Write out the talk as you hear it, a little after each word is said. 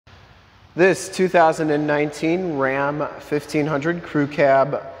This 2019 Ram 1500 Crew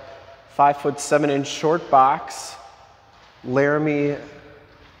Cab 5'7" short box Laramie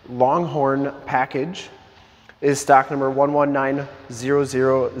Longhorn package is stock number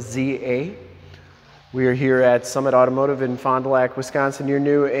 11900ZA. We are here at Summit Automotive in Fond du Lac, Wisconsin, your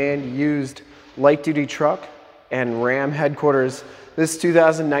new and used light-duty truck and Ram headquarters. This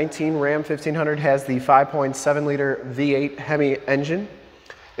 2019 Ram 1500 has the 5.7-liter V8 Hemi engine.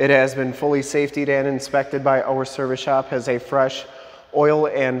 It has been fully safetied and inspected by our service shop, has a fresh oil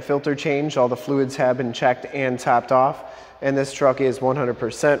and filter change. All the fluids have been checked and topped off, and this truck is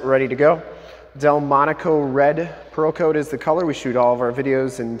 100% ready to go. Delmonico red pearl coat is the color. We shoot all of our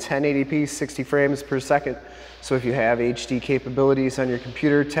videos in 1080p, 60 frames per second. So if you have HD capabilities on your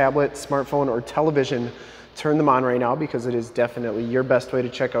computer, tablet, smartphone, or television, turn them on right now, because it is definitely your best way to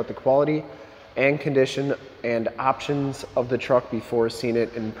check out the quality and condition and options of the truck before seeing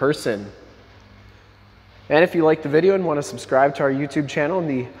it in person. And if you like the video and want to subscribe to our YouTube channel, in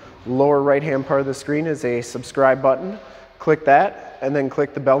the lower right hand part of the screen is a subscribe button. Click that and then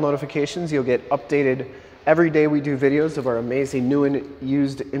click the bell notifications. You'll get updated every day we do videos of our amazing new and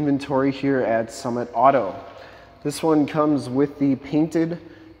used inventory here at Summit Auto. This one comes with the painted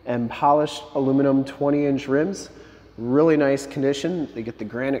and polished aluminum 20-inch rims. Really nice condition. They get the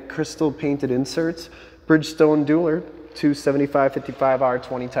granite crystal painted inserts. Bridgestone Dueler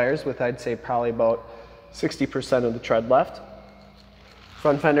 275/55R20 tires with, I'd say, probably about 60% of the tread left.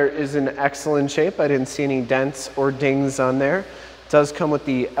 Front fender is in excellent shape. I didn't see any dents or dings on there. It does come with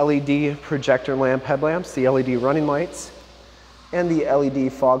the LED projector lamp headlamps, the LED running lights, and the LED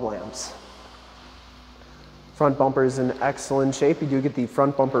fog lamps. Front bumper is in excellent shape. You do get the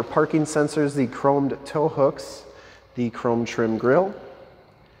front bumper parking sensors, the chromed tow hooks, the chrome trim grille,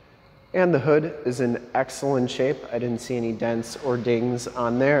 and the hood is in excellent shape. I didn't see any dents or dings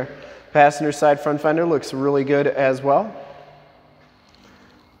on there. Passenger side front fender looks really good as well.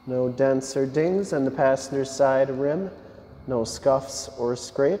 No dents or dings on the passenger side rim. No scuffs or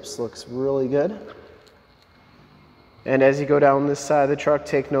scrapes. Looks really good. And as you go down this side of the truck,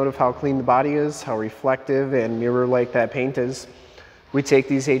 take note of how clean the body is, how reflective and mirror-like that paint is. We take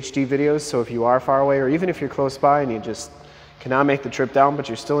these HD videos, so if you are far away, or even if you're close by and you just cannot make the trip down, but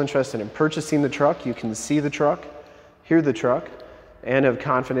you're still interested in purchasing the truck, you can see the truck, hear the truck, and have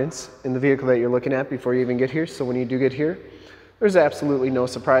confidence in the vehicle that you're looking at before you even get here. So when you do get here, there's absolutely no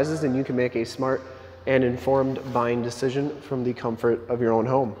surprises, and you can make a smart and informed buying decision from the comfort of your own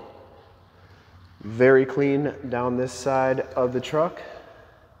home. Very clean down this side of the truck.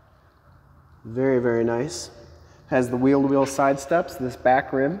 Very, very nice. Has the wheel-to-wheel side steps, this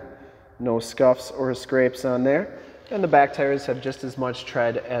back rim, no scuffs or scrapes on there. And the back tires have just as much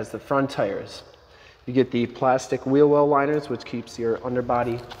tread as the front tires. You get the plastic wheel well liners, which keeps your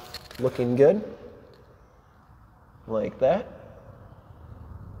underbody looking good, like that.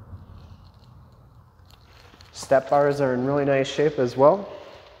 Step bars are in really nice shape as well.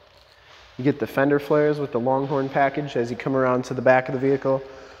 You get the fender flares with the Longhorn package as you come around to the back of the vehicle.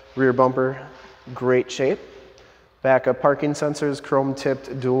 Rear bumper, great shape. Backup parking sensors, chrome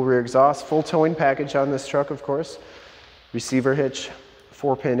tipped dual rear exhaust. Full towing package on this truck, of course. Receiver hitch,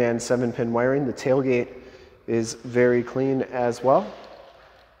 4-pin and 7-pin wiring. The tailgate is very clean as well.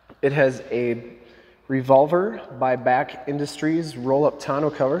 It has a Revolver by Back Industries roll-up tonneau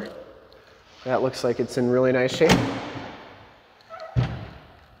cover. That looks like it's in really nice shape.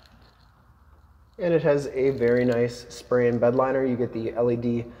 And it has a very nice spray and bed liner. You get the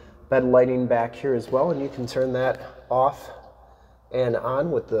LED bed lighting back here as well, and you can turn that off and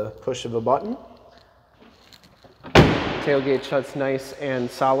on with the push of a button. Tailgate shuts nice and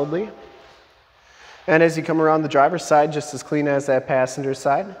solidly. And as you come around the driver's side, just as clean as that passenger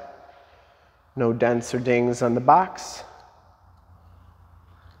side. No dents or dings on the box.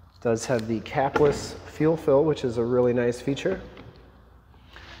 It does have the capless fuel fill, which is a really nice feature.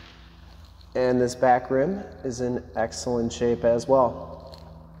 And this back rim is in excellent shape as well.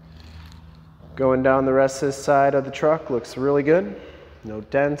 Going down the rest of this side of the truck, looks really good. No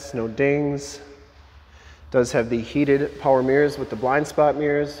dents, no dings. Does have the heated power mirrors with the blind spot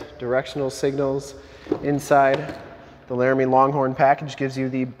mirrors, directional signals inside. The Laramie Longhorn package gives you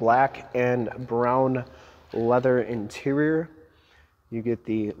the black and brown leather interior. You get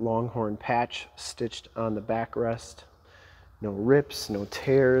the Longhorn patch stitched on the backrest. No rips, no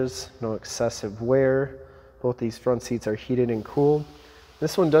tears, no excessive wear. Both these front seats are heated and cooled.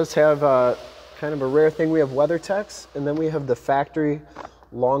 This one does have kind of a rare thing. We have WeatherTechs, and then we have the factory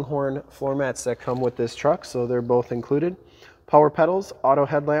Longhorn floor mats that come with this truck, so they're both included. Power pedals, auto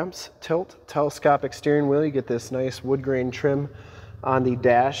headlamps, tilt, telescopic steering wheel. You get this nice wood grain trim on the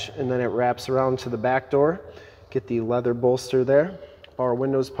dash, and then it wraps around to the back door. Get the leather bolster there. Power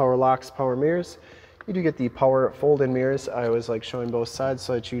windows, power locks, power mirrors. You do get the power fold-in mirrors. I always like showing both sides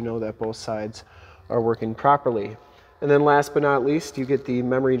so that you know that both sides are working properly. And then last but not least, you get the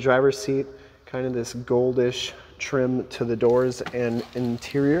memory driver's seat, kind of this goldish trim to the doors and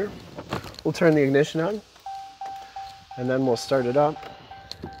interior. We'll turn the ignition on, and then we'll start it up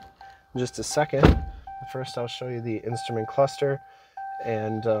in just a second. First, I'll show you the instrument cluster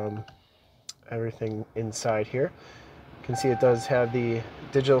and everything inside here. You can see it does have the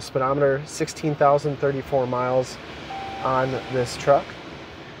digital speedometer, 16,034 miles on this truck.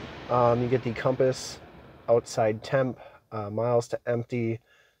 You get the compass, outside temp, miles to empty,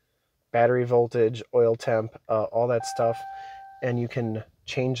 battery voltage, oil temp, all that stuff. And you can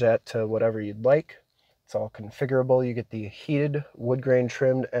change that to whatever you'd like. It's all configurable. You get the heated, wood grain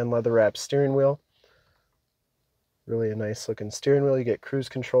trimmed and leather wrapped steering wheel. Really a nice looking steering wheel. You get cruise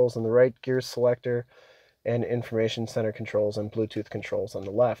controls on the right, gear selector, and information center controls and Bluetooth controls on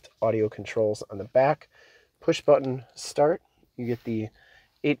the left. Audio controls on the back. Push button start. You get the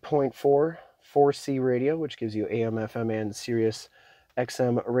 8.4 4C radio, which gives you AM, FM, and Sirius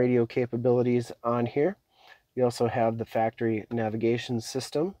XM radio capabilities on here. You also have the factory navigation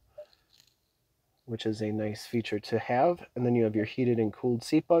system, which is a nice feature to have. And then you have your heated and cooled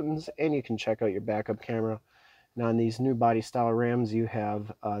seat buttons, and you can check out your backup camera. And on these new body style Rams, you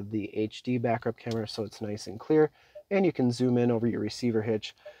have the HD backup camera, so it's nice and clear. And you can zoom in over your receiver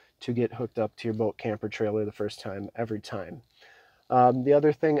hitch to get hooked up to your boat, camper, trailer the first time, every time. The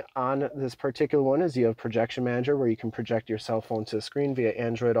other thing on this particular one is you have Projection Manager, where you can project your cell phone to the screen via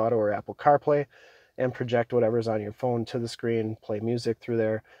Android Auto or Apple CarPlay and project whatever's on your phone to the screen, play music through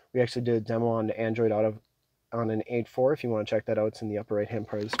there. We actually did a demo on the Android Auto on an 8.4. If you want to check that out, it's in the upper right-hand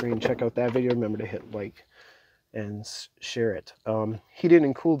part of the screen. Check out that video. Remember to hit like and share it. Heated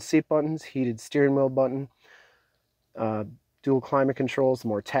and cooled seat buttons, heated steering wheel button, dual climate controls, the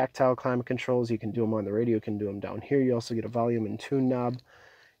more tactile climate controls. You can do them on the radio, you can do them down here. You also get a volume and tune knob,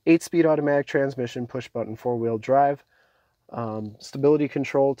 8-speed automatic transmission, push button 4-wheel drive, stability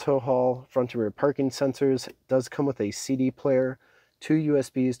control, tow haul, front and rear parking sensors. It does come with a CD player, 2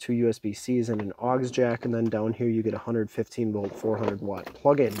 USBs, 2 USB-Cs, and an aux jack. And then down here you get a 115 volt 400 watt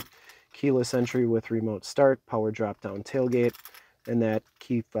plug-in. Keyless entry with remote start, power drop down tailgate, and that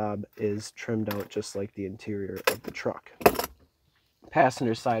key fob is trimmed out just like the interior of the truck.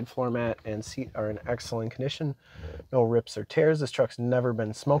 Passenger side floor mat and seat are in excellent condition. No rips or tears. This truck's never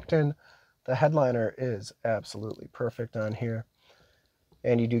been smoked in. The headliner is absolutely perfect on here.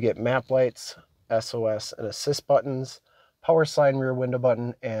 And you do get map lights, SOS and assist buttons, power slide rear window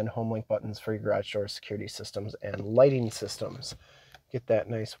button, and Homelink buttons for your garage door security systems and lighting systems. Get that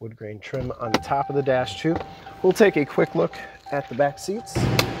nice wood grain trim on the top of the dash too. We'll take a quick look at the back seats,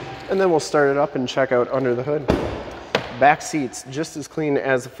 and then we'll start it up and check out under the hood. Back seats, just as clean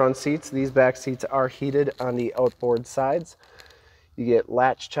as the front seats. These back seats are heated on the outboard sides. You get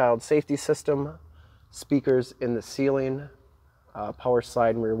latch child safety system, speakers in the ceiling, power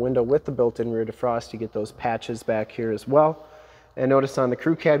slide rear window with the built-in rear defrost. You get those patches back here as well. And notice on the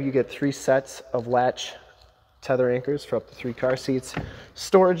crew cab, you get 3 sets of latch tether anchors for up to 3 car seats,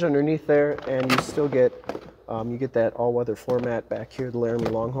 storage underneath there, and you still get you get that all-weather floor mat back here, the Laramie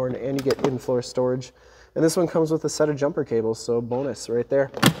Longhorn, and you get in-floor storage. And this one comes with a set of jumper cables, so bonus right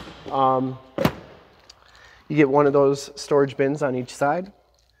there. You get one of those storage bins on each side,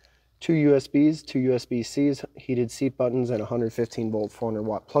 2 USBs, 2 USB-Cs, heated seat buttons, and 115 volt 400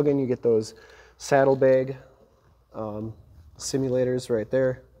 watt plug-in. You get those saddlebag simulators right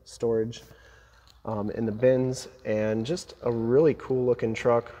there, storage in the bins, and just a really cool looking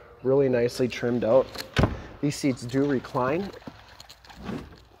truck, really nicely trimmed out. These seats do recline.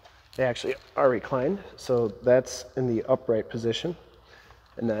 They actually are reclined, so that's in the upright position,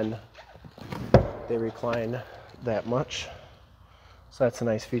 and then they recline that much, so that's a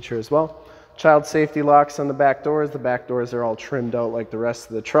nice feature as well. Child safety locks on the back doors. The back doors are all trimmed out like the rest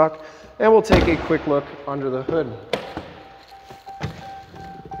of the truck, and we'll take a quick look under the hood.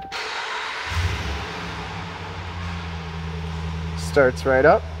 Starts right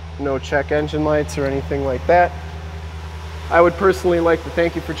up, no check engine lights or anything like that. I would personally like to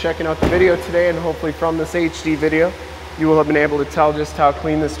thank you for checking out the video today, and hopefully from this HD video you will have been able to tell just how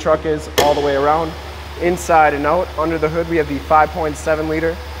clean this truck is all the way around, inside and out. Under the hood we have the 5.7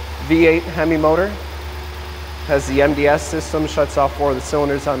 liter V8 Hemi motor. Has the MDS system, shuts off 4 of the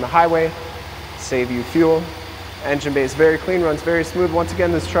cylinders on the highway, save you fuel. Engine bay is very clean, runs very smooth. Once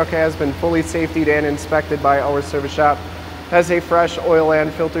again, this truck has been fully safetied and inspected by our service shop. Has a fresh oil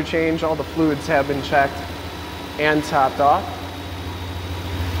and filter change. All the fluids have been checked and topped off.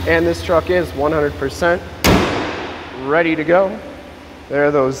 And this truck is 100% ready to go. There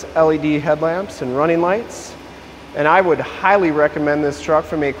are those LED headlamps and running lights. And I would highly recommend this truck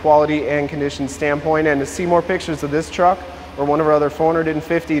from a quality and condition standpoint. And to see more pictures of this truck or one of our other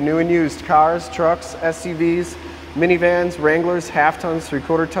 450 new and used cars, trucks, SUVs, minivans, Wranglers, half tons,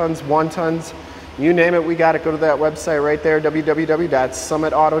 3/4 tons, 1 tons, you name it, we got it. Go to that website right there,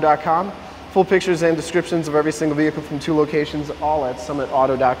 www.summitauto.com. Full pictures and descriptions of every single vehicle from 2 locations, all at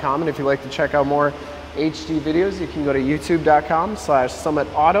summitauto.com. And if you'd like to check out more HD videos, you can go to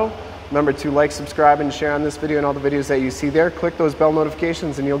youtube.com/summitauto. Remember to like, subscribe, and share on this video and all the videos that you see there. Click those bell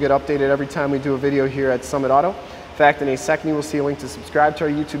notifications and you'll get updated every time we do a video here at Summit Auto. In fact, in a second you will see a link to subscribe to our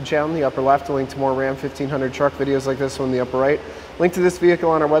YouTube channel in the upper left, a link to more Ram 1500 truck videos like this one in the upper right, link to this vehicle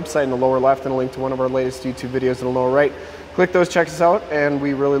on our website in the lower left, and a link to one of our latest YouTube videos in the lower right. Click those, check us out, and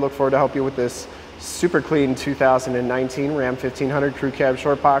we really look forward to help you with this super clean 2019 Ram 1500 Crew Cab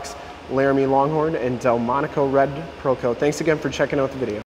Short Box, Laramie Longhorn, and Delmonico Red Pro Coat. Thanks again for checking out the video.